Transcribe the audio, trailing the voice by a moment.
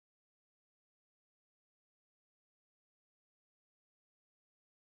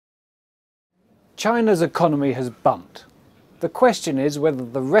China's economy has bumped. The question is whether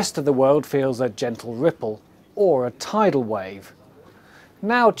the rest of the world feels a gentle ripple or a tidal wave.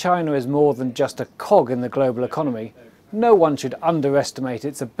 Now China is more than just a cog in the global economy. No one should underestimate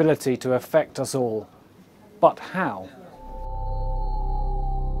its ability to affect us all. But how?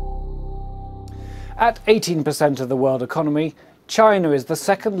 At 18% of the world economy, China is the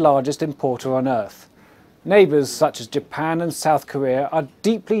second largest importer on Earth. Neighbours such as Japan and South Korea are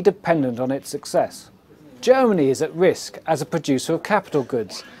deeply dependent on its success. Germany is at risk as a producer of capital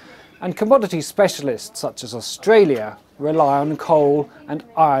goods, and commodity specialists such as Australia rely on coal and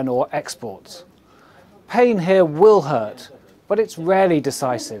iron ore exports. Pain here will hurt, but it's rarely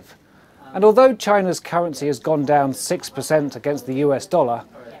decisive. And although China's currency has gone down 6% against the US dollar,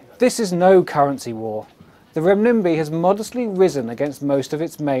 this is no currency war. The renminbi has modestly risen against most of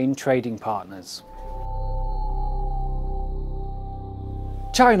its main trading partners.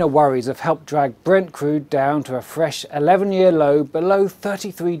 China worries have helped drag Brent crude down to a fresh 11-year low below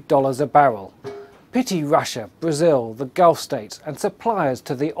 $33 a barrel. Pity Russia, Brazil, the Gulf states and suppliers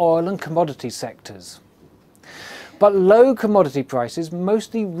to the oil and commodity sectors. But low commodity prices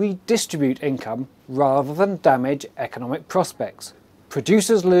mostly redistribute income rather than damage economic prospects.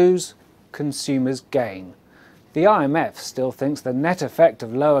 Producers lose, consumers gain. The IMF still thinks the net effect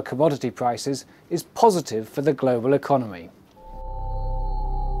of lower commodity prices is positive for the global economy.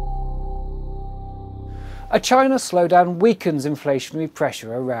 A China slowdown weakens inflationary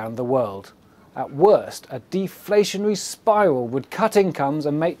pressure around the world. At worst, a deflationary spiral would cut incomes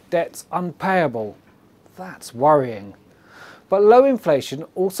and make debts unpayable. That's worrying. But low inflation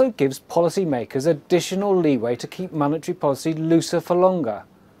also gives policymakers additional leeway to keep monetary policy looser for longer.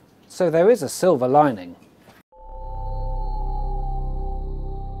 So there is a silver lining.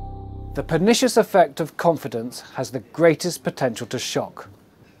 The pernicious effect of confidence has the greatest potential to shock.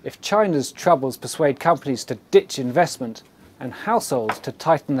 If China's troubles persuade companies to ditch investment and households to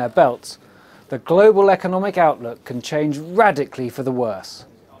tighten their belts, the global economic outlook can change radically for the worse.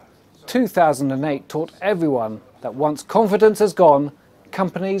 2008 taught everyone that once confidence has gone,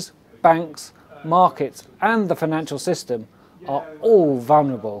 companies, banks, markets and the financial system are all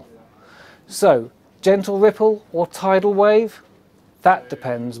vulnerable. So, gentle ripple or tidal wave? That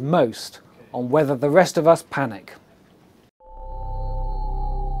depends most on whether the rest of us panic.